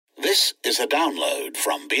This is a download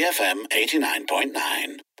from BFM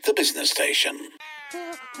 89.9, the business station.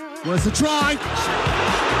 Where's the try?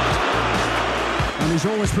 And he's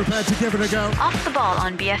always prepared to give it a go. Off the ball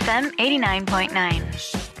on BFM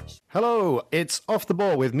 89.9. Hello, it's Off the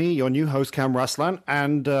Ball with me, your new host, Cam Ruslan.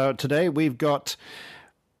 And today we've got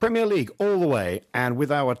Premier League all the way. And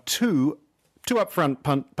with our two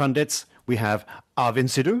upfront pundits, we have Arvin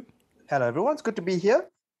Sidhu. Hello, everyone. It's good to be here.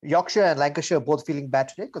 Yorkshire and Lancashire are both feeling bad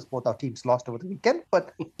today because both our teams lost over the weekend,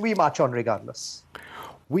 but we march on regardless.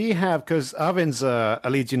 We have, because Arvin's a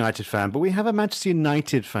Leeds United fan, but we have a Manchester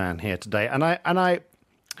United fan here today, and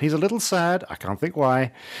he's a little sad. I can't think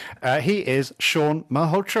why. He is Sean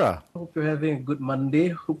Malhotra. Hope you're having a good Monday.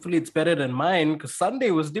 Hopefully it's better than mine, because Sunday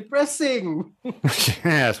was depressing.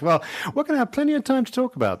 Yes, well, we're going to have plenty of time to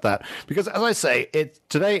talk about that, because as I say,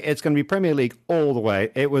 today it's going to be Premier League all the way.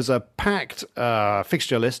 It was a packed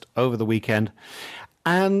fixture list over the weekend,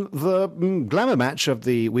 and the glamour match of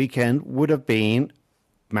the weekend would have been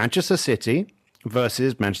Manchester City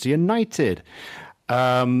versus Manchester United.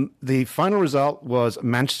 The final result was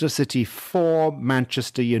Manchester City 4,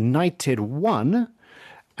 Manchester United 1,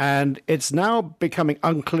 and it's now becoming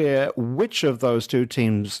unclear which of those two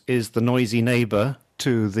teams is the noisy neighbour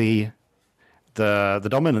to the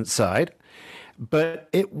dominant side. But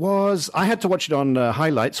I had to watch it on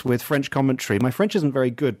highlights with French commentary. My French isn't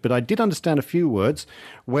very good, but I did understand a few words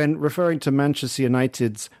when referring to Manchester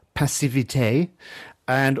United's passivité,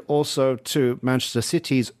 and also to Manchester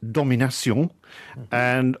City's domination,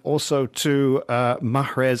 and also to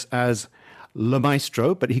Mahrez as Le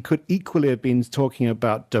Maestro, but he could equally have been talking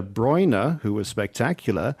about De Bruyne, who was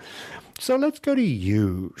spectacular. So let's go to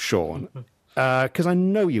you, Sean, because I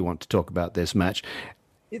know you want to talk about this match.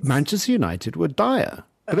 Manchester United were dire,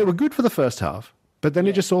 but they were good for the first half, but then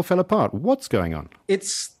it just all fell apart. What's going on?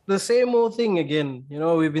 It's the same old thing again. You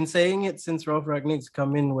know, we've been saying it since Ralf Rangnick's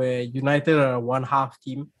come in, where United are a one-half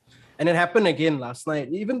team. And it happened again last night.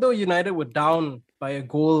 Even though United were down by a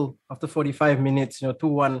goal after 45 minutes,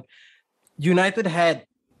 2-1, United had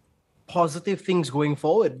positive things going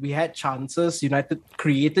forward. We had chances. United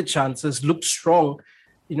created chances, looked strong,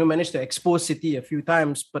 managed to expose City a few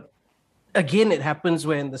times. But again, it happens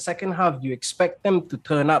when in the second half, you expect them to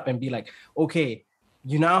turn up and be like, okay,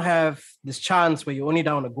 you now have this chance where you're only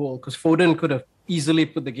down a goal, because Foden could have easily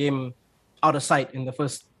put the game out of sight in the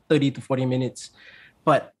first 30 to 40 minutes.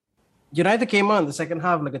 But United came out in the second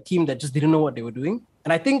half like a team that just didn't know what they were doing.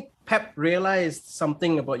 And I think Pep realized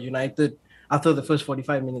something about United after the first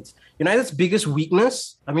 45 minutes. United's biggest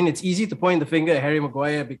weakness, it's easy to point the finger at Harry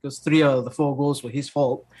Maguire because 3 out of the 4 goals were his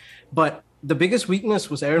fault. But the biggest weakness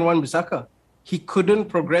was Aaron Wan-Bissaka. He couldn't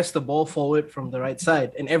progress the ball forward from the right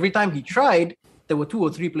side. And every time he tried, there were 2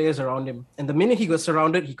 or 3 players around him. And the minute he got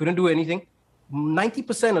surrounded, he couldn't do anything.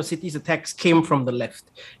 90% of City's attacks came from the left.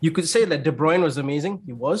 You could say that De Bruyne was amazing.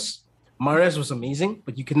 He was. Mahrez was amazing.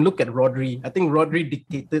 But you can look at Rodri. I think Rodri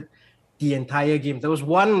dictated the entire game. There was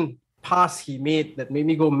one pass he made that made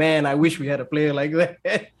me go, man, I wish we had a player like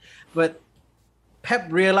that. But Pep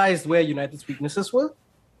realized where United's weaknesses were,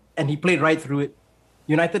 and he played right through it.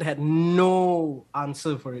 United had no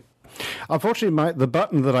answer for it. Unfortunately, the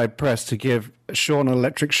button that I press to give Sean an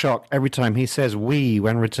electric shock every time he says "we"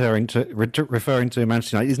 when referring to Manchester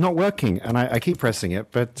United is not working, and I keep pressing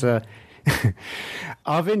it. But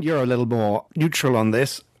Arvind, you're a little more neutral on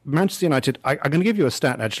this. Manchester United, I'm going to give you a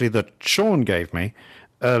stat actually that Sean gave me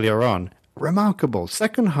earlier on. Remarkable.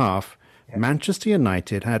 Second half, Manchester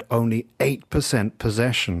United had only 8%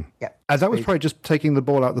 possession. Yeah, and that was probably just taking the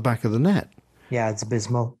ball out the back of the net. Yeah, it's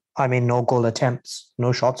abysmal. No goal attempts,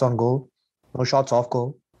 no shots on goal, no shots off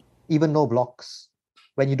goal, even no blocks.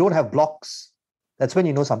 When you don't have blocks, that's when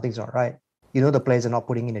you know something's not right. You know the players are not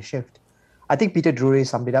putting in a shift. I think Peter Drury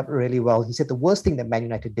summed it up really well. He said the worst thing that Man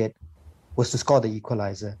United did was to score the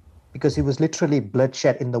equalizer, because it was literally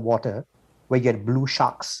bloodshed in the water where you had blue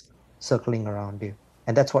sharks circling around you.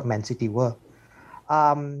 And that's what Man City were.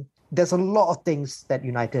 There's a lot of things that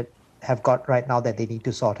United have got right now that they need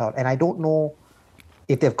to sort out. And I don't know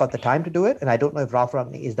if they've got the time to do it. And I don't know if Ralf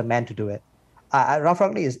Rangnick is the man to do it. Ralf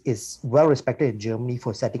Rangnick is well respected in Germany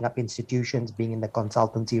for setting up institutions, being in the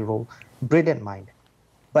consultancy role. Brilliant mind.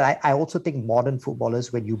 But I also think modern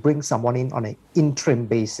footballers, when you bring someone in on an interim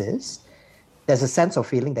basis, there's a sense of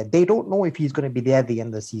feeling that they don't know if he's going to be there at the end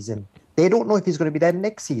of the season. They don't know if he's going to be there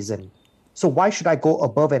next season. So why should I go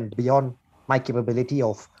above and beyond my capability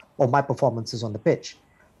or my performances on the pitch?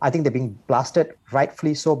 I think they're being blasted,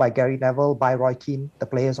 rightfully so, by Gary Neville, by Roy Keane, the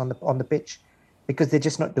players on the pitch, because they're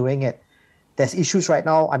just not doing it. There's issues right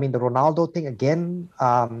now. The Ronaldo thing again,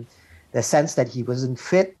 the sense that he wasn't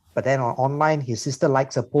fit. But then online, his sister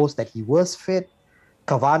likes a post that he was fit.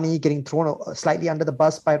 Cavani getting thrown slightly under the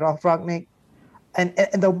bus by Ralf Rangnick. And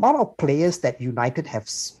the amount of players that United have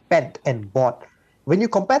spent and bought, when you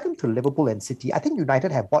compare them to Liverpool and City, I think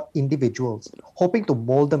United have bought individuals, hoping to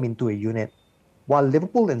mold them into a unit. While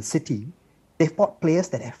Liverpool and City, they've bought players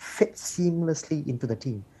that have fit seamlessly into the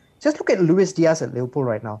team. Just look at Luis Diaz at Liverpool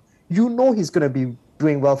right now. You know he's going to be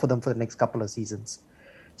doing well for them for the next couple of seasons.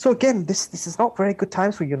 So again, this is not very good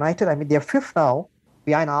times for United. I mean, they're fifth now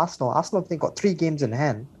behind Arsenal. Arsenal, they've got 3 games in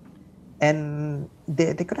hand. And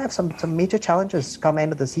they could have some major challenges come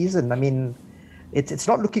end of the season. I mean, it's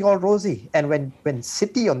not looking all rosy. And when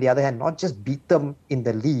City, on the other hand, not just beat them in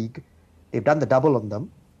the league, they've done the double on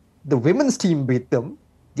them. The women's team beat them.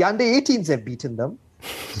 The under-18s have beaten them.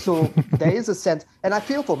 So there is a sense, and I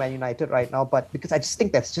feel for Man United right now, but because I just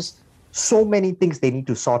think there's just so many things they need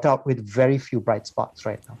to sort out with very few bright spots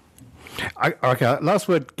right now. Okay, last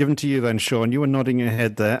word given to you then, Sean. You were nodding your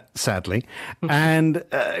head there, sadly. And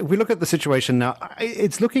if we look at the situation now,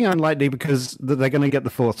 it's looking unlikely because they're going to get the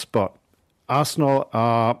 4th spot. Arsenal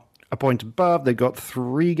are a point above. They've got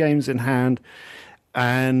 3 games in hand.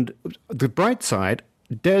 And the bright side,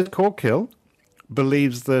 Des Corkill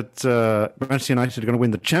believes that Manchester United are going to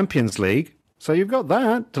win the Champions League. So you've got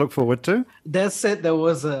that to look forward to. Des said there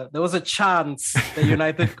was a chance that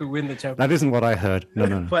United could win the Champions League. That isn't what I heard.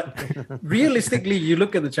 No. But realistically, you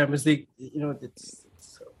look at the Champions League, it's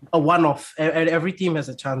a one-off. And every team has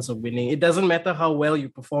a chance of winning. It doesn't matter how well you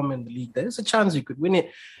perform in the league. There's a chance you could win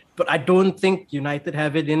it. But I don't think United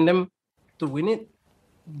have it in them to win it.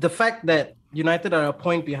 The fact that United are a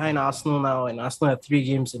point behind Arsenal now and Arsenal have 3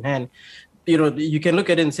 games in hand, you can look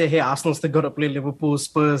at it and say, hey, Arsenal still got to play Liverpool,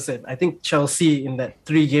 Spurs, and I think Chelsea in that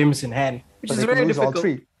 3 games in hand, which is very difficult.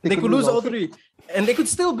 They could lose all 3. And they could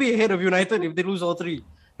still be ahead of United if they lose all 3.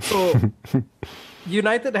 So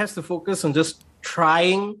United has to focus on just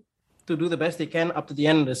trying to do the best they can up to the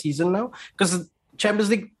end of the season now, because Champions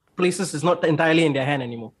League places is not entirely in their hand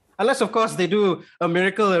anymore. Unless, of course, they do a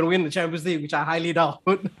miracle and win the Champions League, which I highly doubt.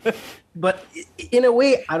 But in a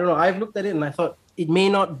way, I don't know. I've looked at it and I thought it may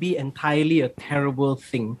not be entirely a terrible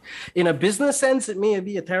thing. In a business sense, it may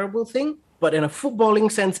be a terrible thing. But in a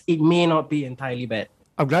footballing sense, it may not be entirely bad.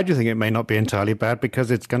 I'm glad you think it may not be entirely bad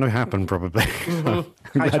because it's going to happen probably.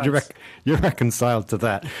 Mm-hmm. I'm glad you're reconciled to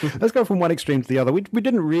that. Let's go from one extreme to the other. We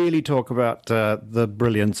didn't really talk about the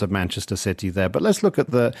brilliance of Manchester City there, but let's look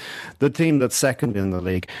at the team that's second in the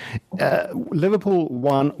league. Liverpool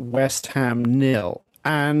 1, West Ham 0.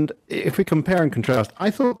 And if we compare and contrast,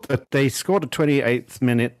 I thought that they scored a 28th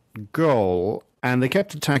minute goal and they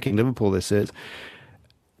kept attacking Liverpool, this is.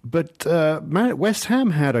 But West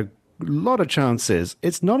Ham had a lot of chances.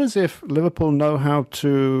 It's not as if Liverpool know how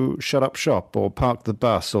to shut up shop or park the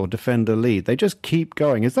bus or defend a lead. They just keep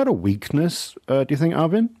going. Is that a weakness, do you think,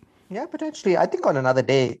 Arvin? Yeah, potentially. I think on another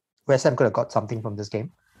day, West Ham could have got something from this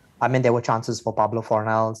game. I mean, there were chances for Pablo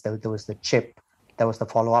Fornals. There was the chip. There was the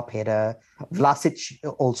follow-up header. Vlasic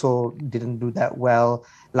also didn't do that well.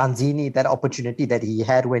 Lanzini, that opportunity that he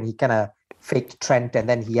had when he kind of faked Trent and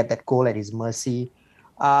then he had that goal at his mercy.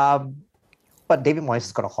 But David Moyes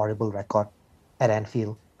has got a horrible record at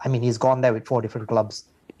Anfield. I mean, he's gone there with 4 different clubs.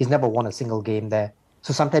 He's never won a single game there.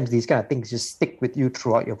 So sometimes these kind of things just stick with you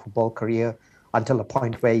throughout your football career until a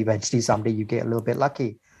point where eventually someday you get a little bit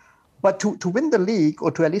lucky. But to win the league or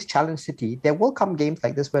to at least challenge City, there will come games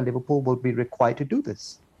like this where Liverpool will be required to do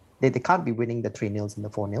this. They can't be winning the 3-0s and the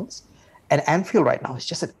 4-0s. And Anfield right now is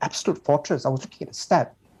just an absolute fortress. I was looking at a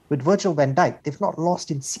stat. With Virgil van Dijk, they've not lost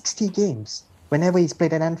in 60 games whenever he's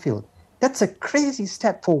played at Anfield. That's a crazy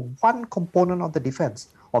stat for one component of the defense.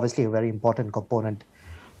 Obviously, a very important component.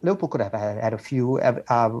 Liverpool could have had a few.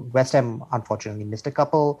 West Ham, unfortunately, missed a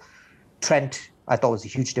couple. Trent, I thought, was a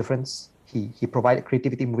huge difference. He provided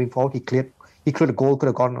creativity moving forward. He cleared a goal, could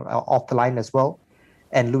have gone off the line as well.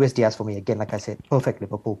 And Luis Diaz, for me, again, like I said, perfect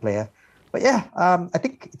Liverpool player. But yeah, I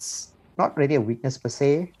think it's not really a weakness per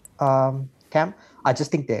se, Cam. I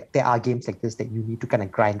just think that there are games like this that you need to kind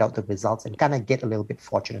of grind out the results and kind of get a little bit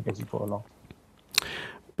fortunate as you go along.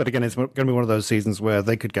 But again, it's going to be one of those seasons where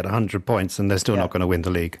they could get 100 points and they're still not going to win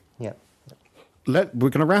the league. Yeah. We're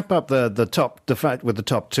going to wrap up the fact with the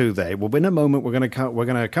top 2 there. Well, in a moment, we're going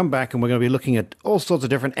to come back and we're going to be looking at all sorts of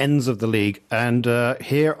different ends of the league. And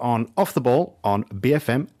here on Off the Ball on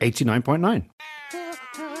BFM 89.9.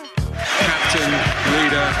 Captain,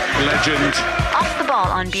 leader, legend. Off the Ball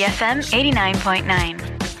on BFM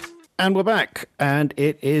 89.9. And we're back. And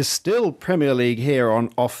it is still Premier League here on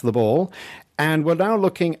Off the Ball. And we're now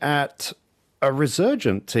looking at a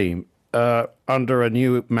resurgent team under a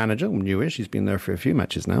new manager, newish, he's been there for a few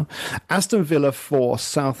matches now. Aston Villa 4,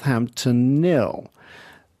 Southampton 0.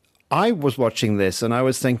 I was watching this and I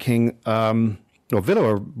was thinking,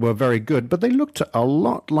 Villa were very good, but they looked a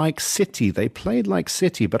lot like City. They played like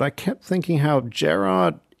City, but I kept thinking how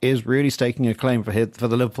Gerrard is really staking a claim for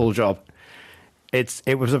the Liverpool job.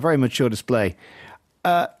 It was a very mature display.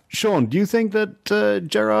 Sean, do you think that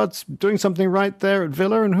Gerrard's doing something right there at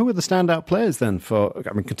Villa? And who are the standout players then?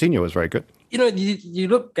 Coutinho was very good. You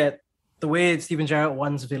look at the way Steven Gerrard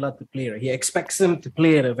wants Villa to play. Right? He expects them to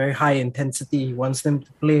play at a very high intensity. He wants them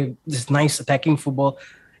to play this nice attacking football.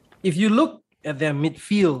 If you look at their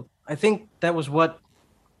midfield, I think that was what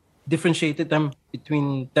differentiated them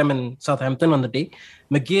between them and Southampton on the day.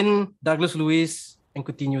 McGinn, Douglas Luiz, and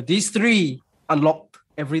Coutinho. These three unlocked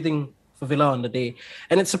everything for Villa on the day.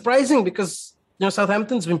 And it's surprising because,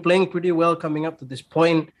 Southampton's been playing pretty well coming up to this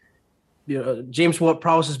point. James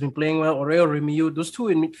Ward-Prowse has been playing well. Aurelio Romeu, those two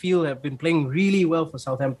in midfield have been playing really well for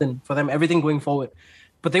Southampton, for them, everything going forward.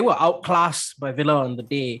 But they were outclassed by Villa on the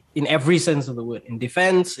day in every sense of the word, in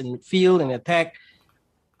defense, in midfield, in attack.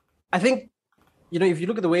 I think, if you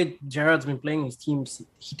look at the way Gerrard's been playing his teams,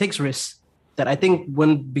 he takes risks that I think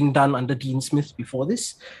weren't being done under Dean Smith before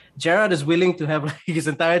this. Gerrard is willing to have his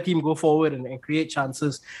entire team go forward and create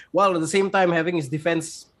chances, while at the same time having his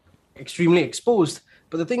defense extremely exposed.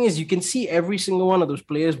 But the thing is, you can see every single one of those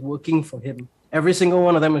players working for him. Every single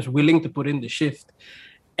one of them is willing to put in the shift.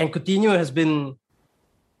 And Coutinho he's been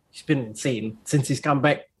insane since he's come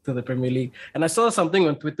back to the Premier League. And I saw something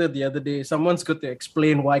on Twitter the other day. Someone's got to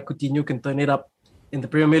explain why Coutinho can turn it up in the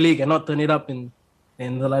Premier League and not turn it up in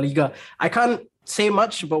the La Liga. I can't say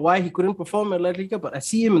much about why he couldn't perform in La Liga, but I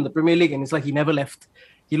see him in the Premier League and it's like he never left.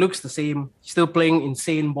 He looks the same. He's still playing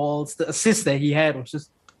insane balls. The assist that he had was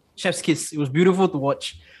just chef's kiss. It was beautiful to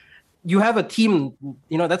watch. You have a team,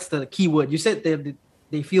 that's the key word. You said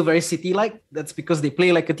they feel very City-like. That's because they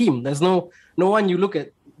play like a team. There's no one you look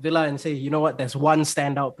at Villa and say, there's one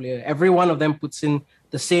standout player. Every one of them puts in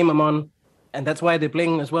the same amount, and that's why they're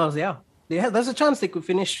playing as well as they are. There's a chance they could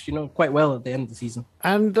finish, quite well at the end of the season.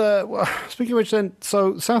 And speaking of which, then,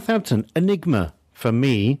 so Southampton, enigma for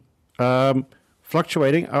me,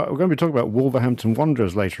 fluctuating. We're going to be talking about Wolverhampton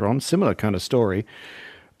Wanderers later on, similar kind of story.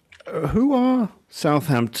 Who are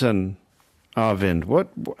Southampton, Arvind?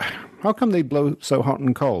 How come they blow so hot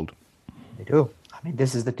and cold? They do.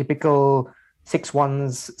 This is the typical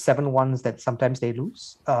 6-1s, 7-1s that sometimes they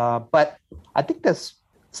lose. But I think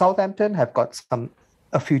Southampton have got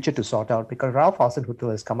a future to sort out, because Ralph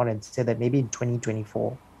Hasenhüttl has come out and said that maybe in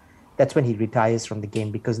 2024, that's when he retires from the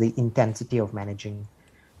game because the intensity of managing.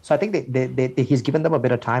 So I think he's given them a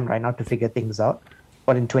bit of time right now to figure things out.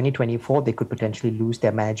 But in 2024, they could potentially lose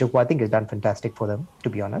their manager, who I think has done fantastic for them, to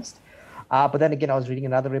be honest. But then again, I was reading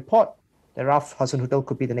another report that Ralph Hasenhüttl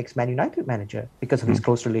could be the next Man United manager because of his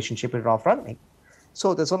close relationship with Ralph Rangnick.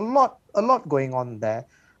 So there's a lot going on there.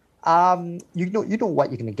 You know what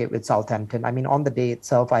you're going to get with Southampton. On the day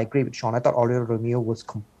itself, I agree with Sean. I thought Aurelio Romeu was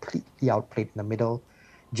completely outplayed in the middle.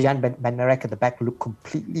 Jan Bednarek at the back he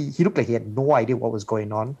looked like he had no idea what was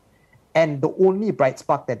going on. And the only bright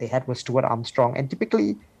spark that they had was Stuart Armstrong. And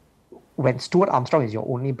typically, when Stuart Armstrong is your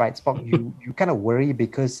only bright spark, you kind of worry,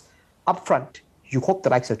 because up front, you hope the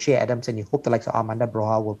likes of Che Adams and you hope the likes of Armanda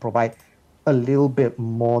Broja will provide a little bit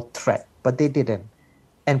more threat. But they didn't.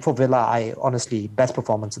 And for Villa, honestly, best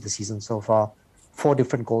performance of the season so far. 4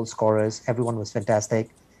 different goal scorers. Everyone was fantastic.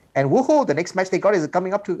 And woohoo, the next match they got is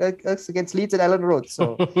coming up to us against Leeds at Ellen Road.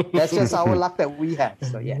 So that's just our luck that we have.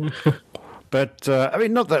 So, yeah. But,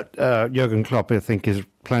 not that Jurgen Klopp, I think, is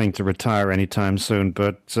planning to retire anytime soon.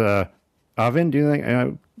 But, Arvind, do you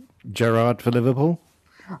think Gerrard for Liverpool?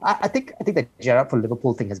 I think the Gerrard for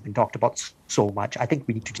Liverpool thing has been talked about so much. I think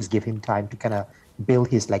we need to just give him time to kind of build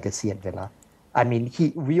his legacy at Villa.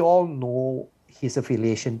 We all know his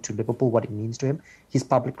affiliation to Liverpool, what it means to him. He's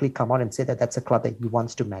publicly come out and said that that's a club that he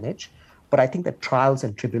wants to manage. But I think the trials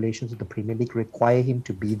and tribulations of the Premier League require him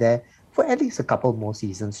to be there for at least a couple more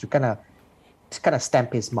seasons to kind of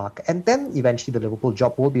stamp his mark. And then eventually the Liverpool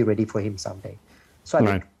job will be ready for him someday. So I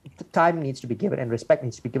think the time needs to be given and respect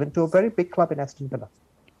needs to be given to a very big club in Aston Villa.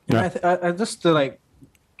 Yeah. I just to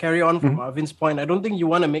carry on from Arvind's point, I don't think you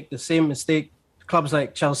want to make the same mistake clubs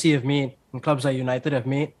like Chelsea have made and clubs like United have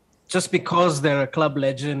made. Just because they're a club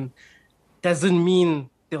legend doesn't mean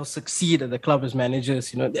they'll succeed at the club as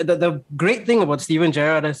managers. The great thing about Steven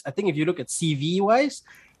Gerrard is, I think if you look at CV wise,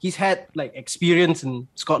 he's had experience in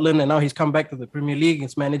Scotland and now he's come back to the Premier League.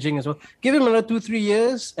 He's managing as well. Give him another 2-3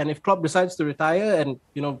 years, and if Klopp decides to retire and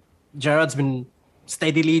Gerrard's been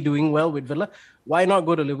steadily doing well with Villa, why not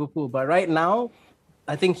go to Liverpool? But right now,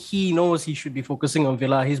 I think he knows he should be focusing on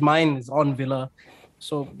Villa. His mind is on Villa.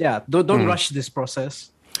 So, yeah, don't rush this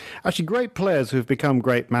process. Actually, great players who've become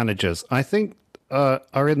great managers, I think,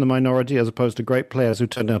 are in the minority as opposed to great players who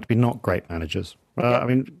turned out to be not great managers. I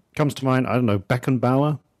mean, comes to mind, I don't know,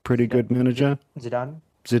 Beckenbauer, pretty good manager.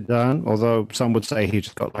 Zidane, although some would say he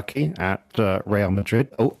just got lucky at Real Madrid.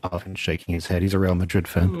 Oh, Arvin's shaking his head. He's a Real Madrid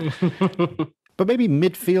fan. But maybe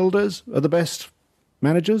midfielders are the best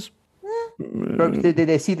managers.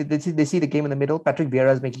 They see the game in the middle. Patrick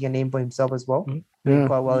Vieira is making a name for himself as well. Doing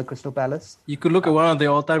quite well at Crystal Palace. You could look at one of the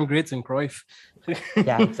all-time greats in Cruyff.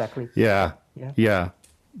 Yeah, exactly. Yeah.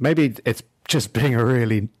 Maybe it's just being a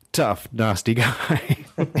really tough, nasty guy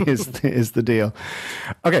is the deal.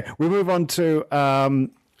 Okay, we move on to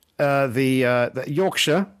the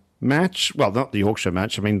Yorkshire match. Well, not the Yorkshire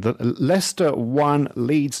match. I mean, the Leicester 1,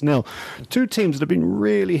 Leeds 0. Two teams that have been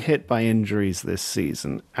really hit by injuries this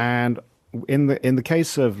season. And in the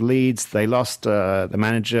case of Leeds, they lost the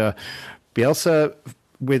manager Bielsa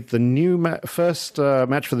with the new first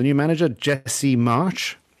match for the new manager, Jesse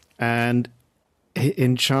March. And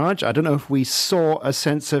in charge. I don't know if we saw a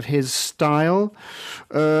sense of his style,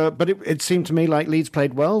 but it seemed to me like Leeds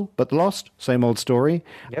played well, but lost. Same old story.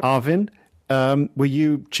 Yep. Arvin, were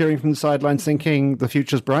you cheering from the sidelines thinking the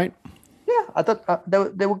future's bright? Yeah, I thought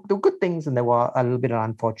there were good things and there were a little bit of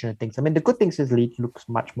unfortunate things. I mean, the good things is Leeds looks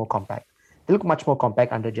much more compact. They look much more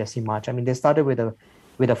compact under Jesse March. I mean, they started with a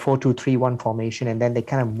 4-2-3-1 formation, and then they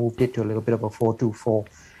kind of moved it to a little bit of a 4-2-4.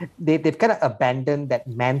 They've kind of abandoned that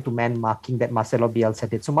man-to-man marking that Marcelo Bielsa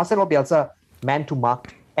did. So Marcelo Bielsa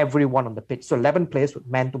man-to-marked everyone on the pitch. So 11 players with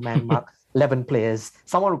man-to-man mark, 11 players.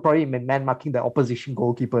 Someone would probably be man-marking the opposition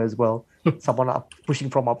goalkeeper as well. Someone pushing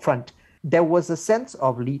from up front. There was a sense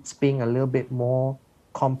of Leeds being a little bit more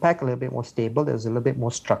compact, a little bit more stable. There was a little bit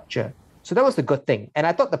more structure. So that was the good thing. And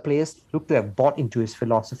I thought the players looked to have bought into his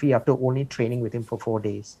philosophy after only training with him for 4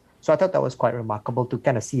 days. So I thought that was quite remarkable to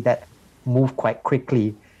kind of see that move quite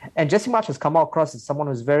quickly. And Jesse March has come across as someone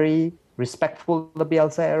who's very respectful of the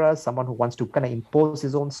Bielsa era, someone who wants to kind of impose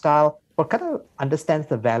his own style, but kind of understands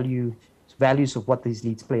the values of what these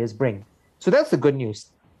Leeds players bring. So that's the good news.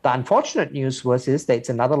 The unfortunate news is that it's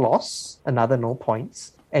another loss, another no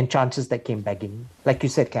points, and chances that came begging. Like you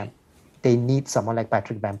said, Cam, they need someone like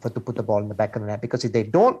Patrick Bamford to put the ball in the back of the net, because if they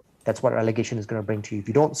don't, that's what relegation is going to bring to you. If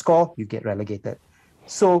you don't score, you get relegated.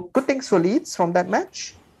 So good things for Leeds from that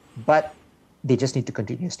match, but they just need to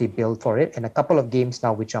continuously build for it, and a couple of games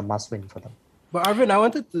now which are must-win for them. But Arvin, I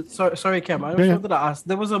wanted to... Sorry, Cam. I wanted to ask.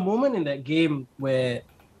 There was a moment in that game where...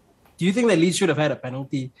 Do you think that Leeds should have had a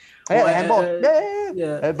penalty? Handball.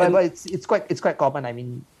 But it's quite common. I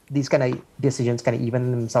mean, these kind of decisions kind of even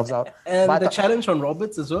themselves out. And but the challenge from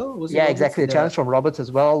Roberts as well? Exactly. The challenge from Roberts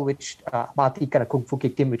as well, which Marty kind of kung fu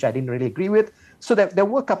kicked him, which I didn't really agree with. So there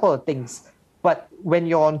were a couple of things. But when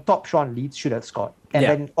you're on top, Sean, Leeds should have scored. And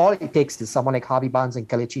then all it takes is someone like Harvey Barnes and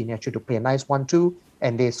Kelechi Iheanacho to play a nice 1-2,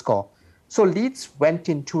 and they score. So Leeds went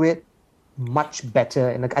into it much better.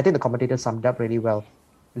 And I think the commentator summed up really well.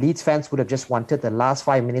 Leeds fans would have just wanted the last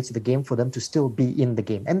 5 minutes of the game for them to still be in the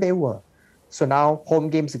game. And they were. So now, home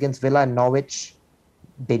games against Villa and Norwich,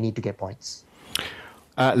 they need to get points.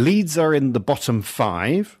 Leeds are in the bottom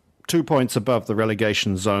 5, 2 points above the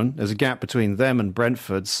relegation zone. There's a gap between them and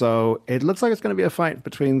Brentford, so it looks like it's going to be a fight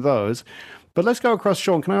between those. But let's go across,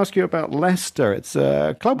 Sean. Can I ask you about Leicester? It's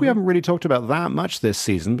a club we haven't really talked about that much this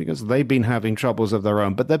season because they've been having troubles of their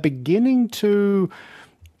own, but they're beginning to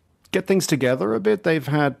get things together a bit. They've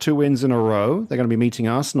had 2 wins in a row. They're going to be meeting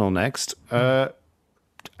Arsenal next.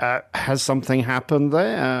 Has something happened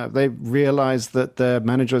there? They realised that their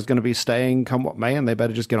manager is going to be staying come what may, and they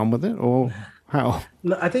better just get on with it, or how?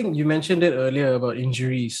 No, I think you mentioned it earlier about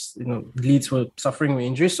injuries. You know, Leeds were suffering with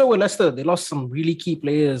injuries. So were Leicester. They lost some really key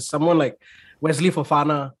players. Someone like Wesley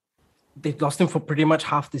Fofana, they lost him for pretty much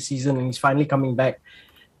half the season, and he's finally coming back.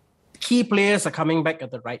 Key players are coming back at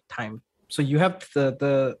the right time. So you have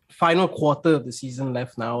the final quarter of the season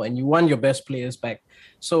left now, and you want your best players back.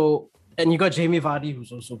 So, and you got Jamie Vardy,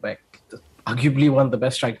 who's also back, arguably one of the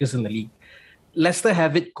best strikers in the league. Leicester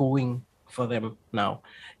have it going for them now.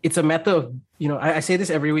 It's a matter of, you know, I say this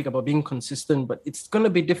every week about being consistent, but it's going to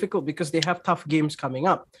be difficult because they have tough games coming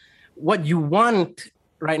up. What you want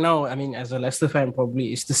right now, I mean, as a Leicester fan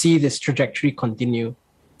probably, is to see this trajectory continue.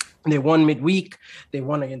 They won midweek. They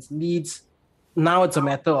won against Leeds. Now it's a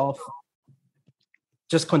matter of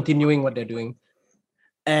just continuing what they're doing.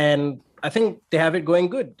 And I think they have it going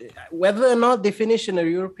good. Whether or not they finish in a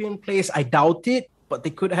European place, I doubt it, but they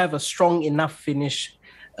could have a strong enough finish,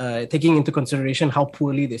 taking into consideration how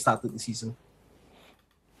poorly they started the season.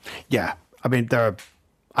 Yeah. I mean, there are,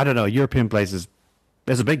 I don't know, European places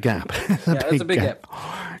There's a big gap. There's a big gap.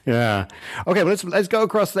 Yeah. Okay, well, let's go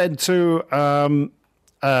across then to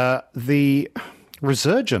the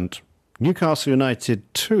resurgent Newcastle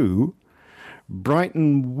United 2,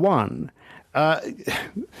 Brighton 1.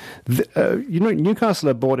 Newcastle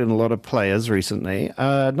have brought in a lot of players recently,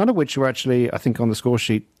 none of which were actually, I think, on the score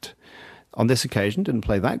sheet on this occasion, didn't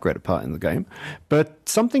play that great a part in the game. But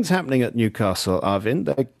something's happening at Newcastle, Arvin.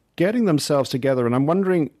 They're getting themselves together, and I'm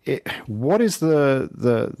wondering what is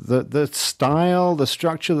the style, the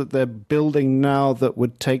structure that they're building now that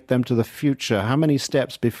would take them to the future? How many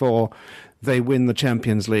steps before they win the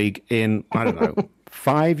Champions League in, I don't know,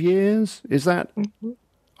 5 years? Is that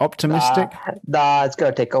optimistic? It's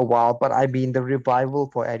going to take a while, but I mean, the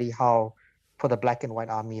revival for Eddie Howe, for the Black and White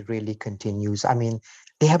Army, really continues. I mean,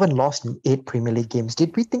 they haven't lost in 8 Premier League games.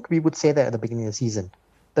 Did we think we would say that at the beginning of the season?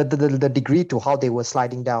 The degree to how they were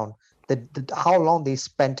sliding down, how long they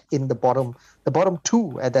spent in the bottom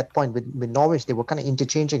 2 at that point with Norwich, they were kind of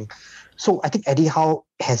interchanging. So I think Eddie Howe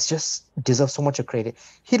has just deserved so much of credit.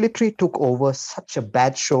 He literally took over such a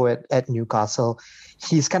bad show at Newcastle.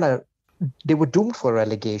 They were doomed for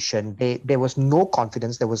relegation. There was no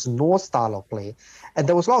confidence. There was no style of play. And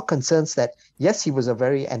there was a lot of concerns that, yes, he was a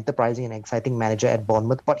very enterprising and exciting manager at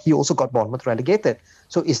Bournemouth, but he also got Bournemouth relegated.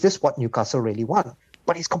 So is this what Newcastle really want?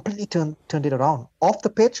 But he's completely turned it around, off the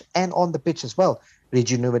pitch and on the pitch as well.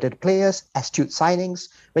 Rejuvenated players, astute signings.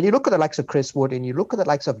 When you look at the likes of Chris Wood and you look at the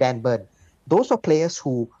likes of Dan Burn, those are players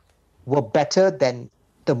who were better than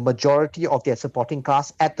the majority of their supporting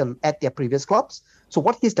class at their previous clubs. So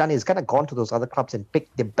what he's done is kind of gone to those other clubs and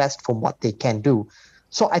picked the best from what they can do.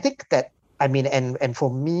 So I think that, I mean, and for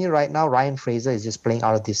me right now, Ryan Fraser is just playing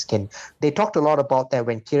out of this skin. They talked a lot about that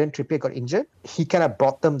when Kieran Trippier got injured. He kind of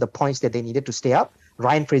brought them the points that they needed to stay up.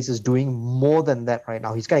 Ryan Fraser is doing more than that right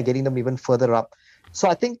now. He's kind of getting them even further up. So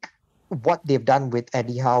I think what they've done with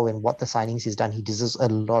Eddie Howe and what the signings he's done, he deserves a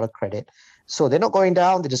lot of credit. So they're not going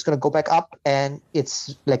down. They're just going to go back up. And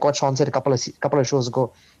it's like what Sean said a couple of shows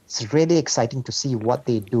ago. It's really exciting to see what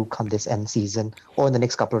they do come this end season or in the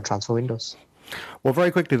next couple of transfer windows. Well, very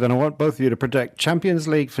quickly then, I want both of you to predict Champions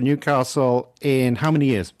League for Newcastle in how many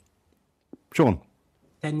years? Sean?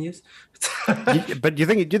 10 years. But do you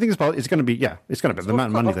think it's going to be? Yeah, it's going to be the amount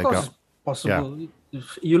of money they got. Possible. Yeah.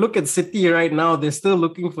 If you look at City right now, they're still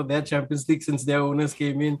looking for their Champions League since their owners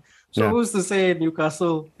came in. So who's to say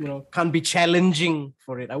Newcastle, can't be challenging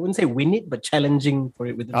for it? I wouldn't say win it, but challenging for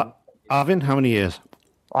it with them. Arvin, how many years?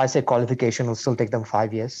 I say qualification will still take them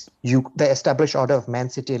 5 years. The established order of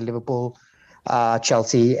Man City, Liverpool,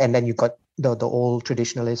 Chelsea, and then you got the old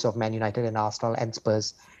traditionalists of Man United and Arsenal and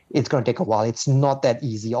Spurs. It's going to take a while. It's not that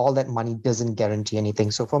easy. All that money doesn't guarantee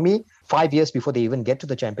anything. So for me, 5 years before they even get to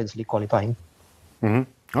the Champions League qualifying.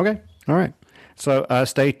 Mm-hmm. Okay. All right. So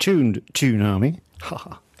stay tuned, Tune Army.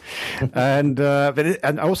 And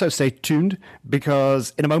also stay tuned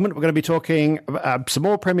because in a moment we're going to be talking some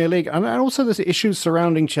more Premier League and also there's issues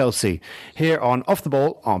surrounding Chelsea here on Off the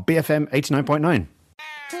Ball on BFM 89.9.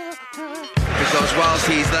 Because whilst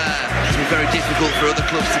he's there, it's been very difficult for other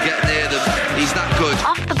clubs to get near them. He's that good.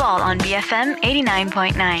 Off the Ball on BFM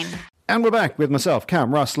 89.9. And we're back with myself,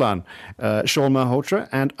 Cam Raslan, Sean Malhotra,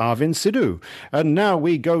 and Arvin Sidhu. And now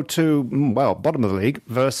we go to, bottom of the league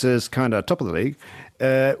versus kind of top of the league.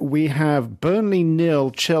 We have Burnley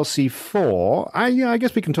 0, Chelsea 4. I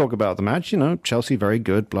guess we can talk about the match. Chelsea very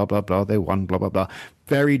good, blah, blah, blah. They won, blah, blah, blah.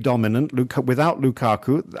 Very dominant. Without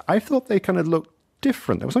Lukaku, I thought they kind of looked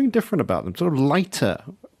different. There was something different about them, sort of lighter.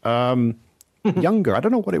 Younger. I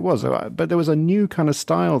don't know what it was, but there was a new kind of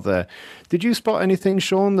style there. Did you spot anything,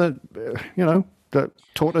 Sean, that that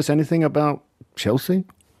taught us anything about Chelsea?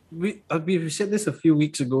 We said this a few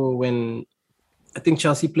weeks ago when I think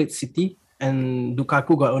Chelsea played City and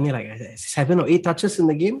Lukaku got only like 7 or 8 touches in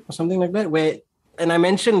the game or something like that. And I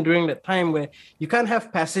mentioned during that time where you can't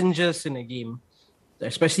have passengers in a game,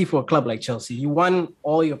 especially for a club like Chelsea. You want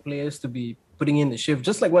all your players to be putting in the shift,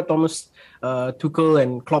 just like what Thomas Tuchel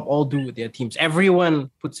and Klopp all do with their teams.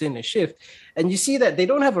 Everyone puts in a shift. And you see that they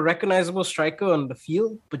don't have a recognizable striker on the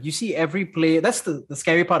field, but you see every player. That's the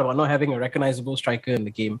scary part about not having a recognizable striker in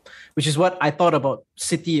the game, which is what I thought about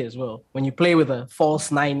City as well. When you play with a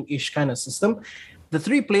false 9-ish kind of system, the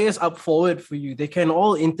 3 players up forward for you, they can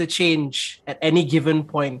all interchange at any given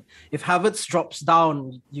point. If Havertz drops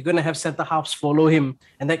down, you're going to have centre halves follow him,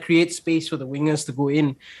 and that creates space for the wingers to go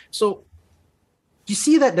in. So you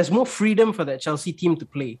see that there's more freedom for that Chelsea team to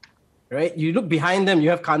play, right? You look behind them, you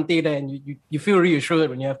have Kante there, and you feel reassured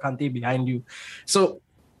when you have Kante behind you. So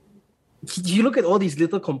you look at all these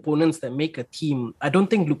little components that make a team. I don't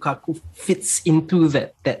think Lukaku fits into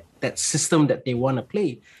that system that they want to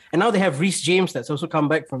play. And now they have Reece James that's also come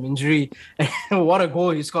back from injury. And what a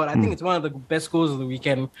goal he scored. I think it's one of the best goals of the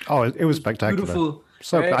weekend. Oh, it was spectacular. Beautiful.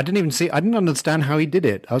 So right? I didn't understand how he did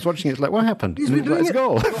it. I was watching it, it's like, what happened? He's been doing it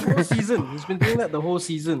goal. the whole season. He's been doing that the whole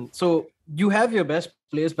season. So you have your best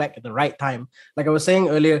players back at the right time. Like I was saying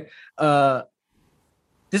earlier,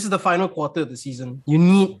 this is the final quarter of the season. You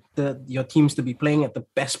need your teams to be playing at the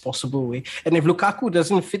best possible way. And if Lukaku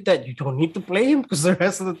doesn't fit that, you don't need to play him because the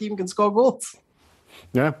rest of the team can score goals.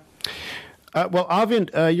 Yeah. Well, Arvind,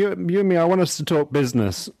 you and me, I want us to talk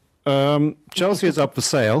business. Chelsea is up for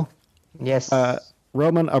sale. Yes.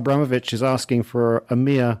 Roman Abramovich is asking for a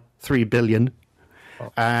mere 3 billion.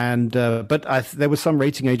 And but there was some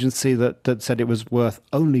rating agency that said it was worth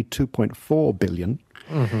only 2.4 billion.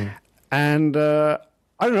 Mm-hmm. And I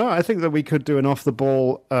don't know. I think that we could do an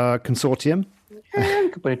off-the-ball consortium. Yeah, we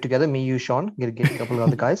could put it together. Me, you, Sean, get a couple of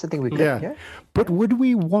other guys. I think we could. Yeah. But would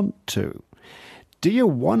we want to?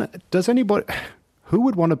 Does anybody? Who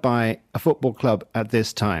would want to buy a football club at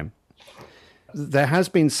this time? There has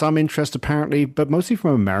been some interest, apparently, but mostly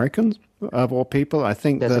from Americans, of all people. I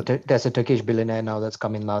think there's a Turkish billionaire now that's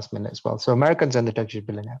come in last minute as well. So Americans and the Turkish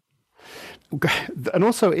billionaire. And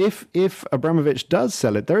also, if Abramovich does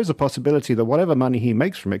sell it, there is a possibility that whatever money he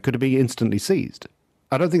makes from it could be instantly seized.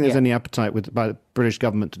 I don't think there's any appetite by the British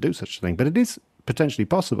government to do such a thing, but it is potentially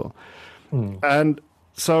possible. And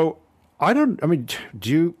so, can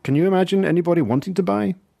you imagine anybody wanting to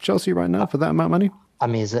buy Chelsea right now for that amount of money? I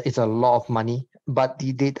mean, it's a lot of money, but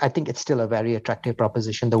I think it's still a very attractive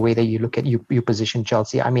proposition, the way that you look at you position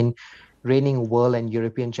Chelsea. I mean, reigning world and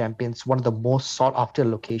European champions, one of the most sought after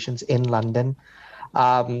locations in London.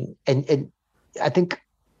 And I think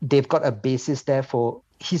they've got a basis there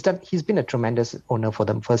he's been a tremendous owner for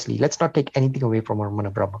them. Firstly, let's not take anything away from Roman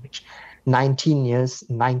Abramovich. 19 years,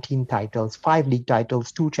 19 titles, 5 league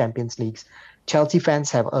titles, 2 Champions Leagues. Chelsea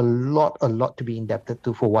fans have a lot to be indebted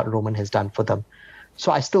to for what Roman has done for them.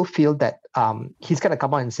 So I still feel that he's going to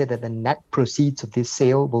come out and say that the net proceeds of this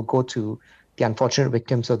sale will go to the unfortunate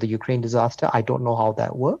victims of the Ukraine disaster. I don't know how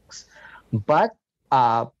that works. But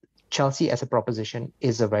Chelsea as a proposition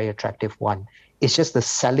is a very attractive one. It's just the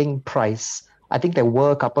selling price. I think there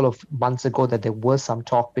were a couple of months ago that there was some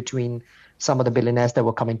talk between some of the billionaires that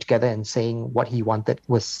were coming together and saying what he wanted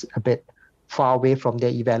was a bit far away from their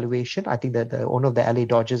evaluation. I think that the owner of the LA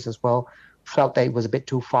Dodgers as well felt that it was a bit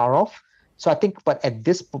too far off. So I think, but at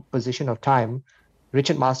this position of time,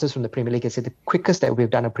 Richard Masters from the Premier League has said the quickest that we've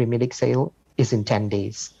done a Premier League sale is in 10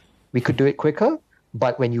 days. We could do it quicker,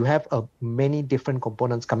 but when you have many different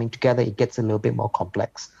components coming together, it gets a little bit more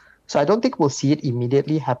complex. So I don't think we'll see it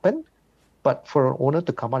immediately happen, but for an owner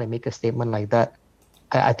to come out and make a statement like that,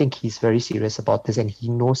 I think he's very serious about this and he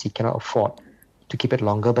knows he cannot afford to keep it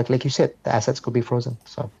longer. But like you said, the assets could be frozen.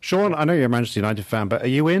 So, Sean, I know you're a Manchester United fan, but are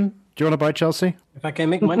you in? Do you want to buy Chelsea? If I can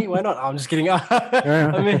make money, why not? I'm just kidding.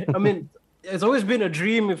 I mean, it's always been a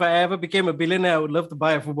dream. If I ever became a billionaire, I would love to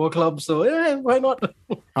buy a football club. So why not?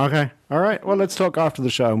 Okay. All right. Well, let's talk after the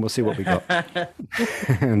show and we'll see what we got.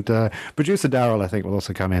 And producer Daryl, I think, will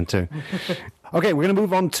also come in too. Okay, we're going to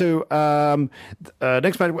move on to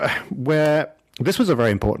next match where this was a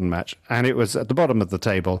very important match and it was at the bottom of the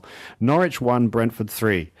table. Norwich 1, Brentford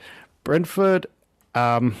 3. Brentford,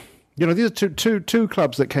 these are two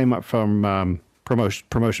clubs that came up from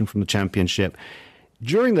promotion from the Championship.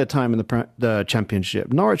 During their time in the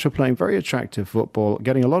Championship, Norwich were playing very attractive football,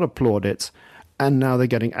 getting a lot of plaudits, and now they're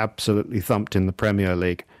getting absolutely thumped in the Premier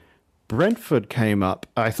League. Brentford came up.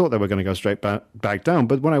 I thought they were going to go straight back down,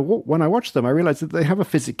 but when I watched them, I realized that they have a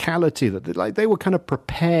physicality that they were kind of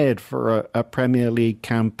prepared for a Premier League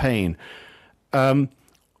campaign, and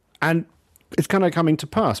it's kind of coming to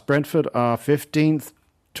pass. Brentford are 15th,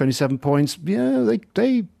 27 points. Yeah,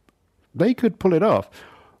 they could pull it off.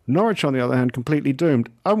 Norwich, on the other hand, completely doomed.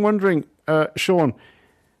 I'm wondering, Sean,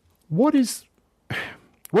 what do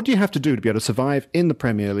you have to do to be able to survive in the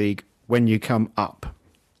Premier League when you come up?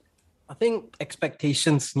 I think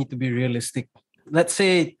expectations need to be realistic. Let's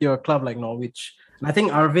say you're a club like Norwich. And I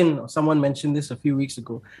think Arvin or someone mentioned this a few weeks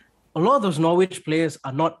ago. A lot of those Norwich players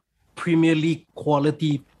are not Premier League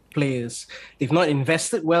quality players. They've not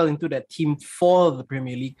invested well into that team for the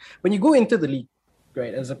Premier League. When you go into the league,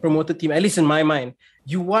 right, as a promoted team, at least in my mind,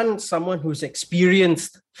 you want someone who's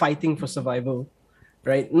experienced fighting for survival,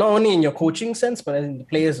 right? Not only in your coaching sense, but in the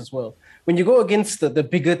players as well. When you go against the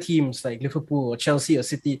bigger teams like Liverpool or Chelsea or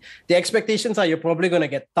City, the expectations are you're probably going to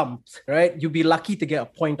get thumped, right? You'll be lucky to get a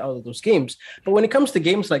point out of those games. But when it comes to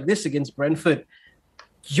games like this against Brentford,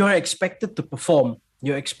 you're expected to perform.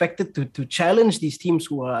 You're expected to challenge these teams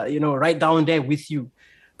who are, right down there with you.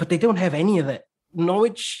 But they don't have any of that.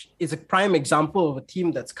 Norwich is a prime example of a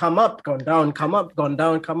team that's come up, gone down, come up, gone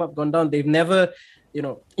down, come up, gone down. They've never,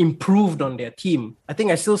 improved on their team. I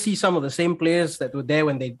think I still see some of the same players that were there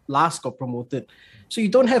when they last got promoted. So you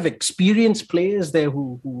don't have experienced players there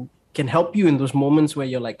who can help you in those moments where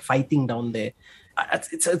you're like fighting down there.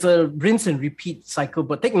 It's a rinse and repeat cycle,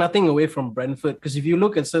 but take nothing away from Brentford, because if you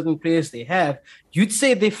look at certain players they have, you'd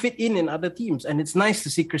say they fit in other teams. And it's nice to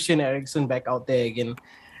see Christian Eriksen back out there again.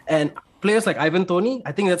 And players like Ivan Toney,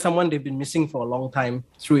 I think that's someone they've been missing for a long time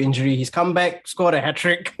through injury. He's come back, scored a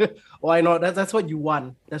hat-trick. Why not? That's what you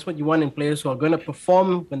want. That's what you want in players who are going to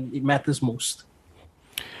perform when it matters most.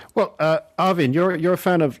 Well, Arvin, you're a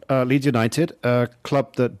fan of Leeds United, a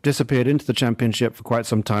club that disappeared into the Championship for quite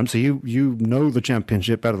some time, so you know the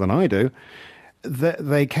Championship better than I do.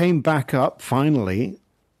 They came back up, finally,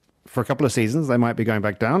 for a couple of seasons. They might be going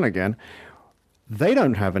back down again. They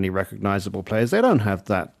don't have any recognisable players. They don't have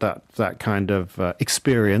that kind of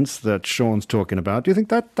experience that Sean's talking about. Do you think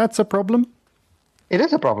that's a problem? It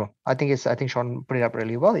is a problem. I think Sean put it up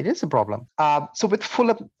really well. It is a problem. So with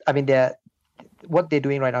Fulham, I mean, what they're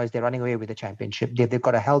doing right now is they're running away with the Championship. They've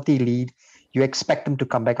got a healthy lead. You expect them to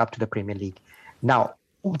come back up to the Premier League. Now,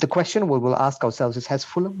 the question we'll ask ourselves is, has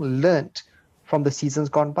Fulham learnt from the seasons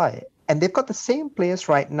gone by? And they've got the same players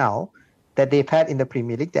right now that they've had in the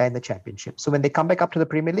Premier League. They're in the Championship. So when they come back up to the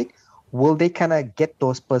Premier League, will they kind of get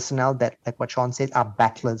those personnel that, like what Sean said, are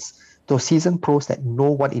battlers, those seasoned pros that know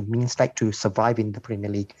what it means like to survive in the Premier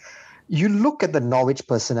League? You look at the Norwich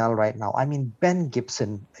personnel right now. I mean, Ben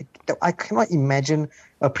Gibson, I cannot imagine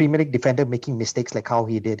a Premier League defender making mistakes like how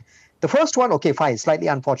he did. The first one, okay, fine, slightly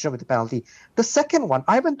unfortunate with the penalty. The second one,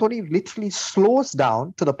 Ivan Toney literally slows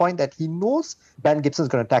down to the point that he knows Ben Gibson's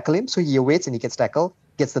going to tackle him, so he waits and he gets tackled,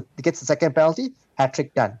 gets the second penalty,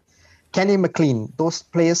 hat-trick done. Kenny McLean, those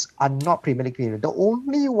players are not Premier League players. The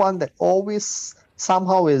only one that always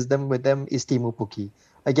somehow is with them is Teemu Pukki.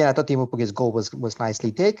 Again, I thought Teemu Pukki's goal was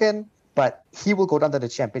nicely taken, but he will go down to the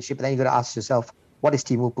Championship, and then you got to ask yourself, what is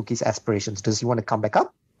Teemu Pukki's aspirations? Does he want to come back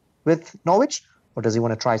up with Norwich, or does he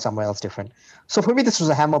want to try somewhere else different? So for me, this was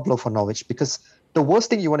a hammer blow for Norwich, because the worst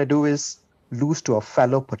thing you want to do is lose to a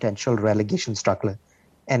fellow potential relegation struggler.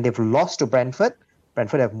 And they've lost to Brentford.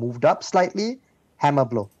 Brentford have moved up slightly. Hammer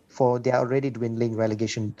blow for their already dwindling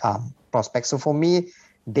relegation prospects. So for me,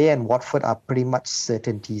 they and Watford are pretty much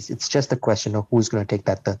certainties. It's just a question of who's going to take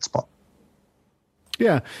that third spot.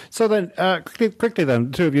 Yeah. So then, quickly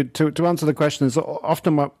then, the two of you, to answer the question, is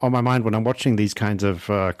often on my mind when I'm watching these kinds of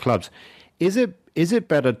clubs. Is it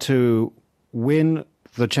better to win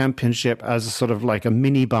the Championship as a sort of like a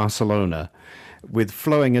mini Barcelona with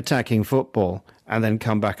flowing attacking football and then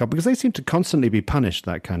come back up? Because they seem to constantly be punished,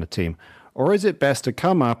 that kind of team. Or is it best to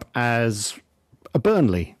come up as a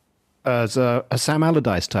Burnley, as a Sam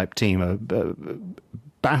Allardyce type team,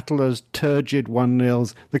 battlers, turgid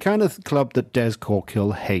 1-0s, the kind of club that Des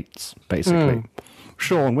Corkill hates, basically.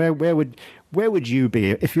 Sean, where would you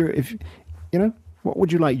be if what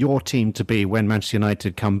would you like your team to be when Manchester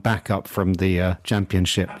United come back up from the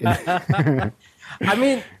Championship? I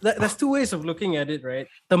mean, there's two ways of looking at it, right?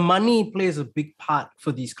 The money plays a big part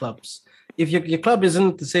for these clubs. If your club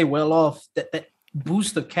isn't, to say, well off, that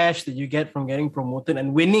boost of cash that you get from getting promoted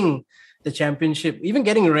and winning the Championship, even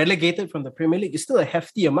getting relegated from the Premier League, is still a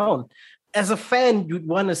hefty amount. As a fan, you'd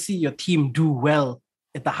want to see your team do well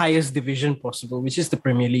at the highest division possible, which is the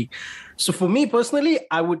Premier League. So for me personally,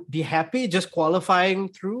 I would be happy just qualifying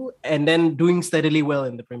through and then doing steadily well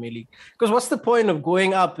in the Premier League. Because what's the point of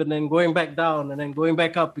going up and then going back down and then going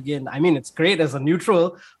back up again? I mean, it's great as a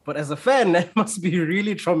neutral, but as a fan, that must be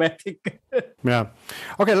really traumatic. Yeah.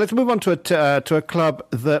 Okay, let's move on to a club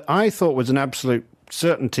that I thought was an absolute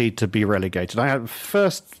certainty to be relegated. I had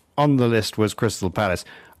first on the list was Crystal Palace.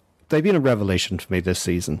 They've been a revelation for me this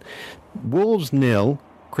season. Wolves 0,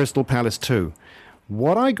 Crystal Palace 2.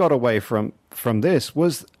 What I got away from this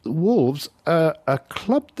was Wolves, a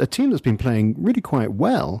team that's been playing really quite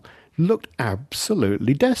well, looked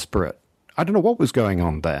absolutely desperate. I don't know what was going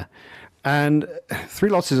on there. And 3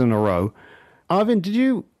 losses in a row. Arvin,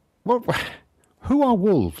 who are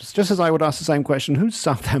Wolves? Just as I would ask the same question, who's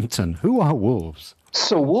Southampton? Who are Wolves?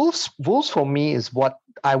 So Wolves for me is what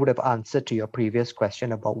I would have answered to your previous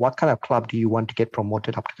question about what kind of club do you want to get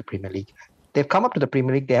promoted up to the Premier League. They've come up to the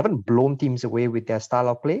Premier League. They haven't blown teams away with their style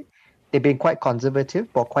of play. They've been quite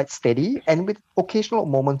conservative, but quite steady, and with occasional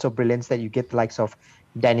moments of brilliance that you get the likes of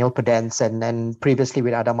Daniel Podence and then previously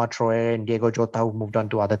with Adama Traore and Diego Jota, who moved on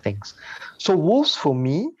to other things. So Wolves for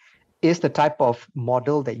me is the type of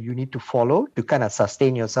model that you need to follow to kind of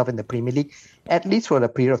sustain yourself in the Premier League, at least for a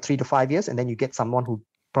period of 3 to 5 years, and then you get someone who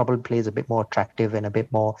probably plays a bit more attractive and a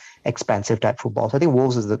bit more expansive type football. So I think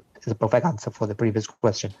Wolves is the perfect answer for the previous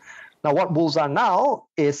question. Now, what Wolves are now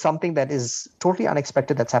is something that is totally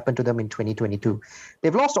unexpected that's happened to them in 2022.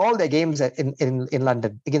 They've lost all their games in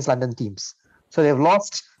London against London teams. So they've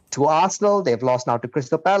lost to Arsenal, they've lost now to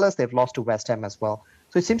Crystal Palace, they've lost to West Ham as well.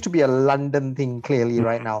 So it seems to be a London thing clearly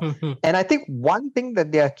right now. And I think one thing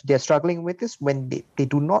that they're struggling with is when they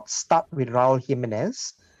do not start with Raul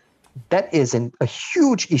Jimenez. That is a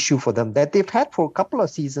huge issue for them that they've had for a couple of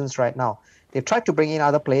seasons right now. They've tried to bring in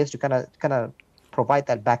other players to kind of provide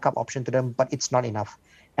that backup option to them, but it's not enough.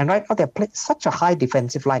 And right now they're playing such a high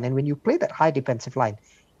defensive line. And when you play that high defensive line,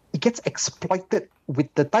 it gets exploited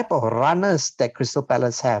with the type of runners that Crystal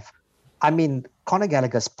Palace have. I mean, Conor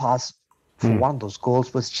Gallagher's pass for one of those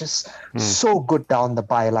goals was just so good down the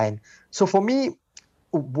byline. So for me,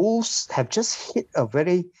 Wolves have just hit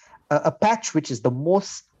a patch which is the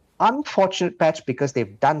most unfortunate patch because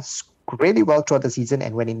they've done really well throughout the season.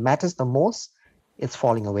 And when it matters the most, it's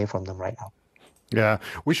falling away from them right now. Yeah,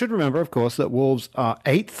 we should remember, of course, that Wolves are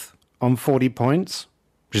 8th on 40 points,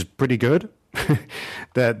 which is pretty good.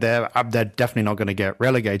 they're definitely not going to get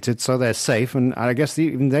relegated, so they're safe. And I guess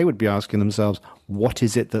even they would be asking themselves, what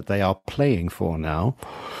is it that they are playing for now?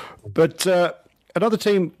 But another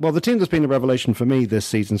team, well, the team that's been the revelation for me this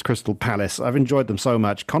season is Crystal Palace. I've enjoyed them so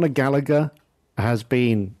much. Conor Gallagher has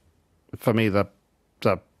been, for me, the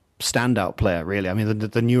standout player, really. I mean,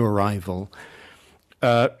 the new arrival.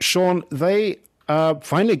 Sean, they are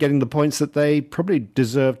finally getting the points that they probably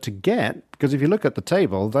deserve to get, because if you look at the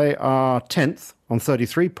table, they are 10th on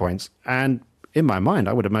 33 points. And in my mind,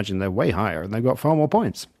 I would imagine they're way higher and they've got far more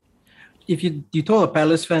points. If you told a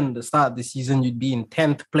Palace fan at the start of the season you'd be in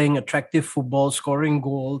 10th, playing attractive football, scoring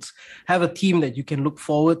goals, have a team that you can look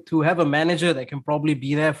forward to, have a manager that can probably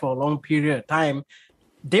be there for a long period of time,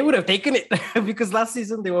 they would have taken it because last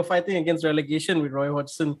season they were fighting against relegation with Roy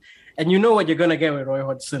Hodgson. And you know what you're going to get with Roy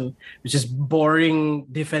Hodgson, which is boring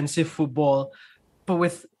defensive football. But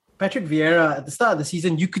with Patrick Vieira at the start of the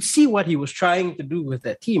season, you could see what he was trying to do with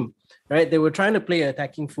that team, right? They were trying to play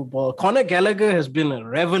attacking football. Conor Gallagher has been a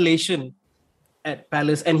revelation at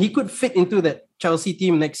Palace, and he could fit into that Chelsea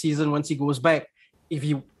team next season once he goes back, if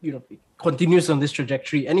he continues on this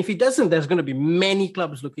trajectory. And if he doesn't, there's going to be many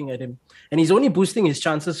clubs looking at him. And he's only boosting his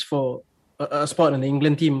chances for a spot in the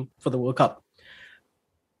England team for the World Cup.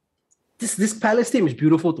 This Palace team is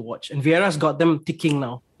beautiful to watch, and Vieira's got them ticking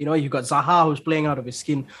now. You've got Zaha, who's playing out of his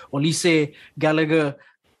skin, Olise, Gallagher.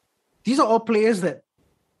 These are all players that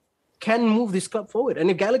can move this club forward.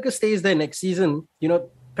 And if Gallagher stays there next season,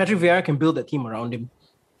 Patrick Vieira can build that team around him.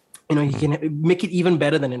 He can make it even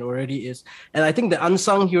better than it already is. And I think the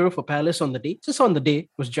unsung hero for Palace on the day,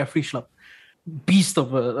 was Jeffrey Schlupp. Beast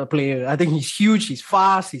of a player. I think he's huge, he's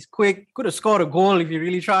fast, he's quick, could have scored a goal if he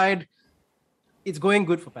really tried. It's going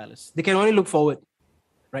good for Palace. They can only look forward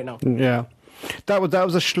right now. Yeah. That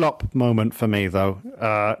was a Schlupp moment for me, though.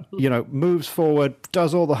 Moves forward,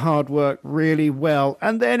 does all the hard work really well,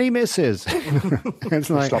 and then he misses. It's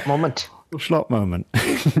like Schlupp moment. Schlupp moment.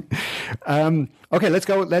 Okay, let's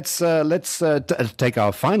go. Let's take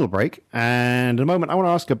our final break. And in a moment, I want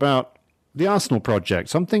to ask about the Arsenal project.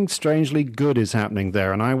 Something strangely good is happening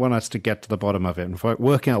there, and I want us to get to the bottom of it and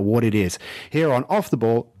work out what it is. Here on Off the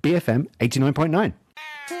Ball, BFM 89.9.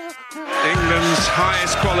 England's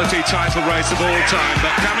highest quality title race of all time,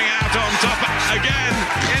 but coming out on top again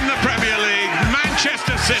in the Premier League,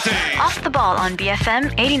 Manchester City. Off the Ball on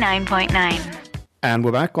BFM 89.9. And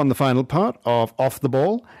we're back on the final part of Off the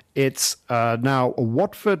Ball. It's now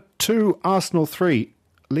Watford 2, Arsenal 3,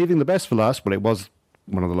 leaving the best for last. Well, it was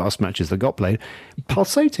one of the last matches that got played.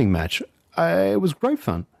 Pulsating match. It was great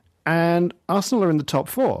fun. And Arsenal are in the top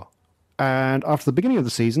 4. And after the beginning of the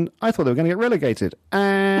season, I thought they were going to get relegated.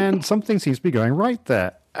 And something seems to be going right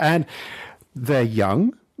there. And they're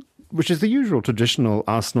young, which is the usual traditional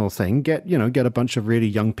Arsenal thing. Get a bunch of really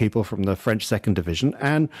young people from the French second division.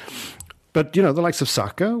 But the likes of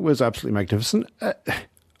Saka was absolutely magnificent.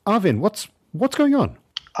 Arvin, what's going on?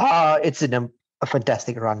 It's a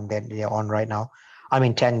fantastic run that they're on right now.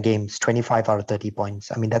 10 games, 25 out of 30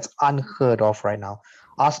 points. That's unheard of right now.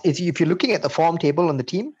 If you're looking at the form table on the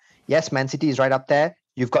team, yes, Man City is right up there.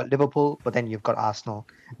 You've got Liverpool, but then you've got Arsenal.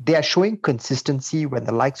 They are showing consistency when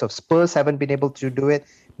the likes of Spurs haven't been able to do it.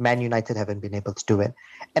 Man United haven't been able to do it.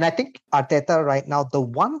 And I think Arteta right now, the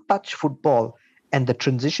one-touch football and the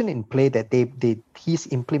transition in play that he's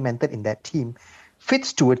implemented in that team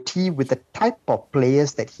fits to a team with the type of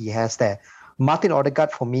players that he has there. Martin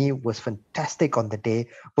Odegaard, for me, was fantastic on the day.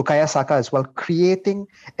 Bukayo Saka as well, creating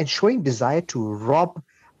and showing desire to rob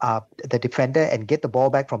the defender and get the ball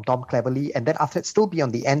back from Tom Cleverley, and then after it still be on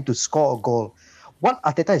the end to score a goal. What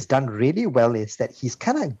Arteta has done really well is that he's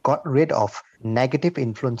kind of got rid of negative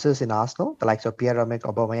influences in Arsenal, the likes of Pierre-Emerick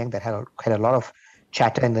Aubameyang that had a lot of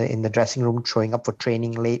chatter in the dressing room, showing up for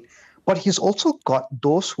training late. But he's also got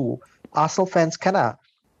those who Arsenal fans kind of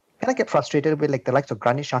get frustrated with, like the likes of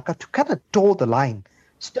Granit Xhaka, to kind of toe the line.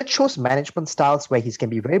 So that shows management styles where he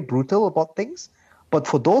can be very brutal about things. But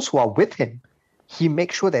for those who are with him, he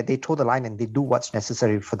makes sure that they toe the line and they do what's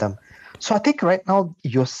necessary for them. So I think right now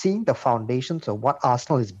you're seeing the foundations of what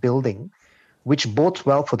Arsenal is building, which bodes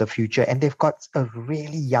well for the future. And they've got a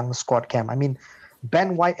really young squad, Cam. I mean,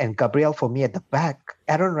 Ben White and Gabriel for me at the back,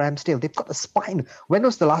 Aaron Ramsdale, they've got a spine. When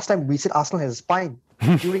was the last time we said Arsenal has a spine?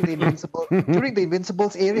 During the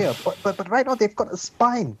Invincibles area. But right now they've got a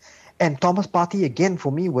spine. And Thomas Partey, again,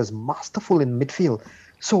 for me, was masterful in midfield.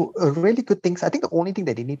 So really good things. I think the only thing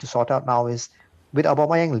that they need to sort out now is with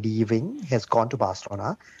Aubameyang leaving, he has gone to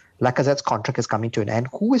Barcelona. Lacazette's contract is coming to an end.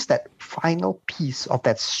 Who is that final piece of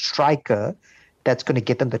that striker that's going to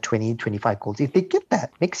get them the 20, 25 goals? If they get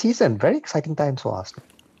that next season, very exciting times for Arsenal.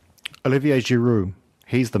 Olivier Giroud.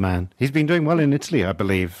 He's the man. He's been doing well in Italy, I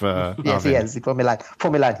believe. Yes, he has. For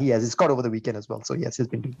Milan, he has. He scored over the weekend as well. So, yes, he's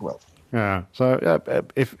been doing well. Yeah. So,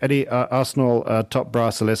 if any Arsenal top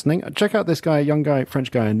brass are listening, check out this guy, young guy,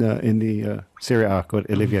 French guy in the Serie A called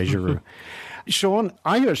Olivier Giroud. Sean,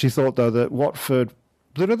 I actually thought, though, that Watford,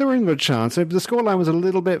 they were in a good chance. The scoreline was a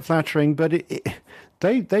little bit flattering, but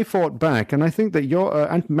they fought back. And I think that your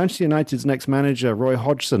Manchester United's next manager, Roy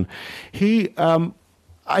Hodgson,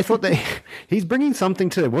 I thought that he's bringing something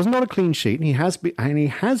to it. It was not a clean sheet, and he has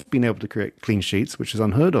been able to create clean sheets, which is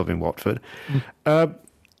unheard of in Watford. You've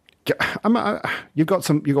got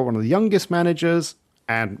one of the youngest managers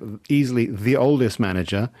and easily the oldest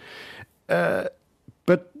manager, but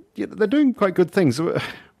they're doing quite good things.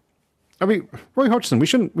 I mean, Roy Hodgson, we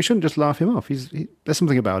shouldn't just laugh him off. There's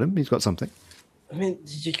something about him. He's got something. I mean,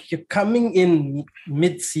 you're coming in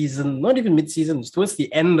mid-season, not even mid-season, it's towards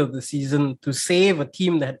the end of the season to save a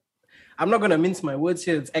team that, I'm not going to mince my words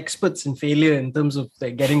here, it's experts in failure in terms of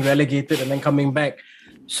getting relegated and then coming back.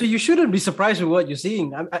 So you shouldn't be surprised with what you're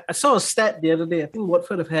seeing. I saw a stat the other day. I think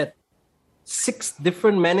Watford have had 6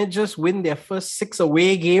 different managers win their first 6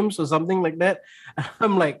 away games or something like that.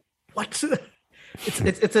 I'm like, what?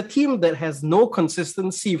 It's a team that has no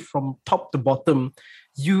consistency from top to bottom.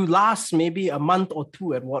 You last maybe a month or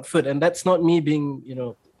 2 at Watford, and that's not me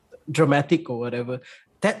being, dramatic or whatever.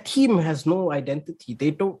 That team has no identity.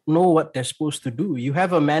 They don't know what they're supposed to do. You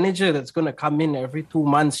have a manager that's going to come in every 2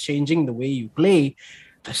 months, changing the way you play.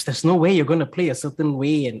 There's no way you're going to play a certain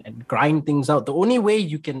way and grind things out. The only way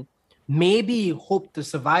you can maybe hope to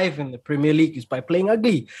survive in the Premier League is by playing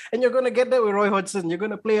ugly. And you're going to get that with Roy Hodgson. You're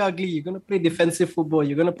going to play ugly. You're going to play defensive football.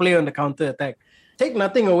 You're going to play on the counter-attack. Take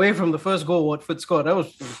nothing away from the first goal Watford scored. That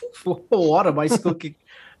was what a bicycle kick.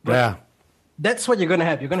 But yeah. That's what you're going to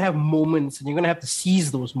have. You're going to have moments, and you're going to have to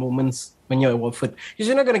seize those moments when you're at Watford. Because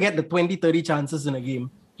you're not going to get the 20, 30 chances in a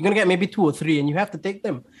game. You're going to get maybe 2 or 3, and you have to take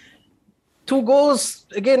them. 2 goals,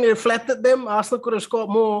 again, it flattered them. Arsenal could have scored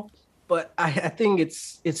more. But I think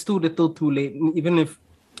it's too little, too late. Even if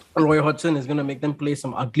Roy Hodgson is going to make them play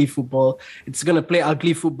some ugly football, it's going to play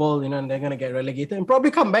ugly football, and they're going to get relegated and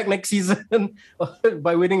probably come back next season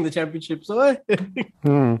by winning the championship. So,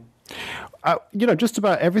 just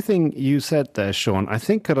about everything you said there, Sean, I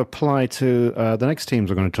think could apply to the next teams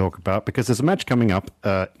we're going to talk about, because there's a match coming up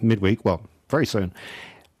midweek, well, very soon.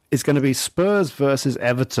 It's going to be Spurs versus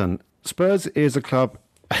Everton. Spurs is a club...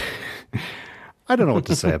 I don't know what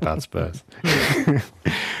to say about Spurs.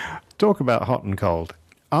 Talk about hot and cold.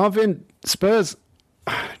 Arvin, Spurs,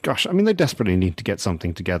 gosh, I mean, they desperately need to get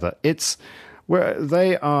something together. It's where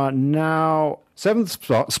they are now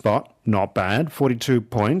 7th spot, not bad, 42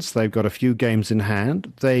 points. They've got a few games in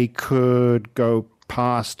hand. They could go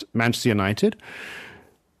past Manchester United,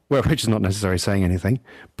 which is not necessarily saying anything,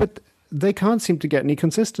 but they can't seem to get any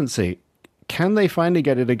consistency. Can they finally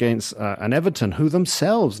get it against an Everton who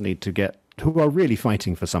themselves need to get, who are really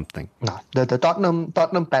fighting for something? No, the Tottenham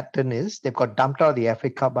pattern is they've got dumped out of the FA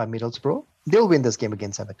Cup by Middlesbrough. They'll win this game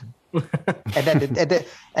against Everton. and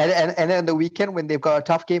then the weekend, when they've got a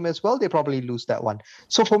tough game as well, they probably lose that one.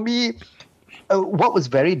 So for me, what was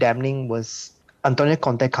very damning was Antonio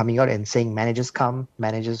Conte coming out and saying managers come,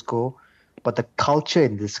 managers go. But the culture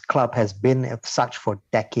in this club has been of such for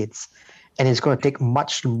decades. And it's going to take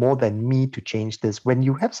much more than me to change this. When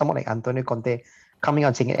you have someone like Antonio Conte coming out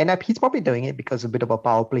and saying it, and he's probably doing it because of a bit of a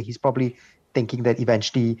power play. He's probably thinking that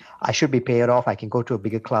eventually I should be paid off. I can go to a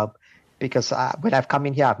bigger club. Because when I've come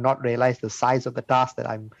in here, I've not realized the size of the task that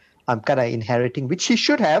I'm I'm kind of inheriting, which he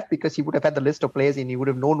should have because he would have had the list of players and he would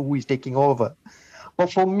have known who he's taking over.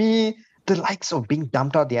 But for me, the likes of being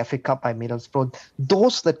dumped out the FA Cup by Middlesbrough,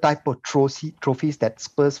 those are the type of trophies that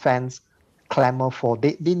Spurs fans clamor for.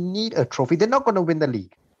 They need a trophy. They're not going to win the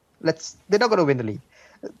league. They're not going to win the league.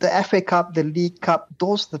 The FA Cup, the League Cup,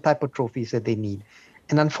 those are the type of trophies that they need.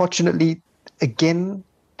 And unfortunately, again,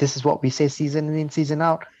 this is what we say season in, season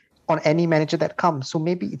out on any manager that comes. So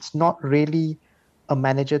maybe it's not really a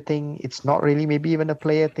manager thing. It's not really maybe even a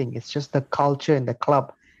player thing. It's just the culture in the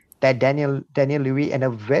club that Daniel Lewis and a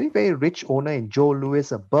very, very rich owner in Joe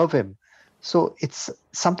Lewis above him. So it's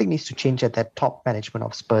something needs to change at that top management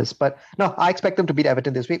of Spurs. But no, I expect them to beat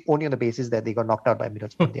Everton this week only on the basis that they got knocked out by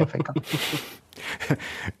Middlesbrough in the FA Cup.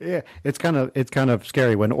 Yeah, it's kind of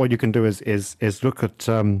scary when all you can do is look at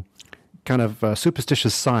kind of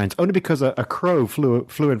superstitious signs. Only because a crow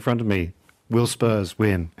flew in front of me, will Spurs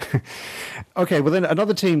win? Okay, well then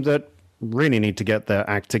another team that really need to get their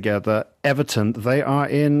act together, Everton. They are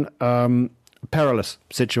in perilous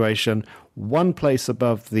situation. One place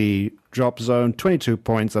above the drop zone, 22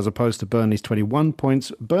 points as opposed to Burnley's 21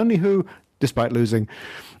 points. Burnley, who, despite losing,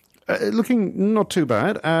 looking not too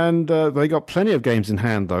bad, and they got plenty of games in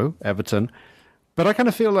hand, though, Everton. But I kind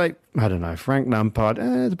of feel like, I don't know, Frank Lampard,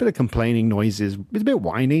 there's a bit of complaining noises, it's a bit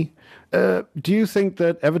whiny. Do you think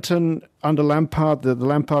that Everton under Lampard, the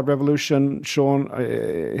Lampard revolution, Sean,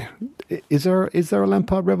 is there a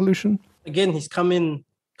Lampard revolution? Again, he's come in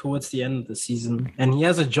towards the end of the season, and he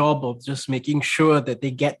has a job of just making sure that they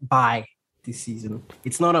get by this season.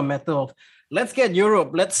 It's not a matter of let's get Europe,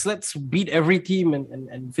 let's beat every team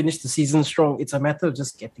and finish the season strong. It's a matter of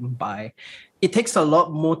just getting by. It takes a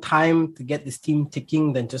lot more time to get this team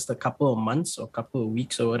ticking than just a couple of months or a couple of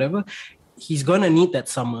weeks or whatever. He's going to need that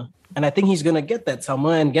summer. And I think he's going to get that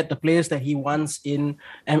summer and get the players that he wants in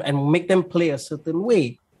and make them play a certain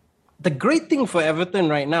way. The great thing for Everton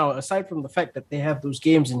right now, aside from the fact that they have those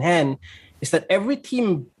games in hand, is that every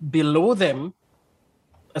team below them,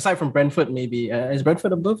 aside from Brentford maybe, is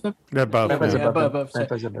Brentford above them? They're above.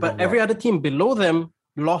 But every other team below them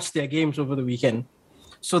lost their games over the weekend.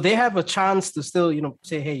 So they have a chance to still,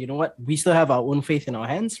 say, hey, you know what? We still have our own faith in our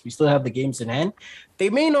hands. We still have the games in hand. They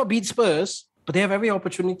may not beat Spurs, but they have every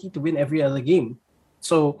opportunity to win every other game.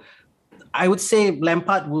 So I would say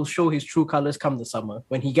Lampard will show his true colors come the summer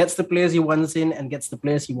when he gets the players he wants in and gets the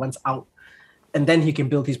players he wants out. And then he can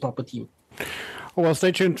build his proper team. Well,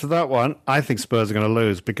 stay tuned to that one. I think Spurs are going to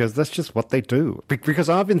lose because that's just what they do. Because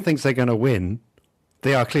Arvin thinks they're going to win.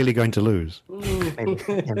 They are clearly going to lose. It's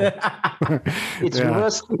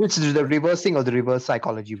the reversing of the reverse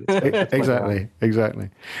psychology. Exactly.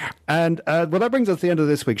 And well, that brings us to the end of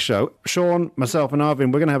this week's show. Sean, myself, and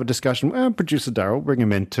Arvin, we're going to have a discussion. Producer Daryl, bring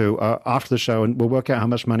him in too after the show, and we'll work out how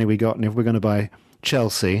much money we got and if we're going to buy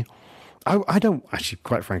Chelsea. I don't actually,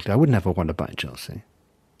 quite frankly, I would never want to buy Chelsea.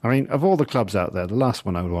 I mean, of all the clubs out there, the last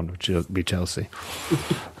one I would want to be Chelsea.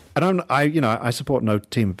 I support no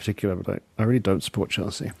team in particular, but I really don't support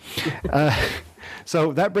Chelsea.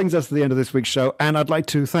 So that brings us to the end of this week's show, and I'd like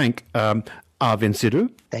to thank Arvin Sidhu.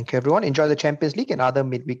 Thank you, everyone. Enjoy the Champions League and other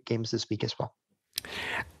midweek games this week as well.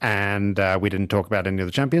 And we didn't talk about any of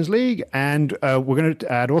the Champions League, and we're going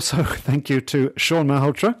to add also thank you to Sean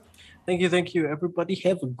Malhotra. Thank you. Everybody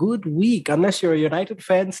have a good week. Unless you're a United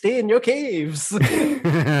fan, stay in your caves.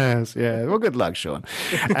 Yes, yeah. Well, good luck, Sean.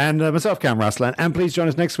 And myself, Cam Raslan. And please join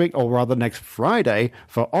us next week, or rather next Friday,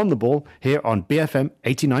 for On The Ball here on BFM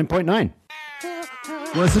 89.9.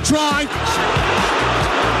 Where's the try?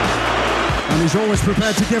 And he's always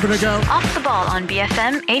prepared to give it a go. Off the Ball on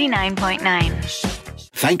BFM 89.9.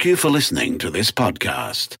 Thank you for listening to this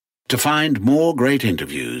podcast. To find more great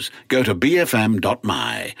interviews, go to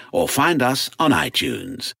bfm.my or find us on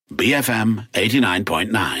iTunes. BFM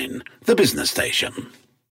 89.9, the business station.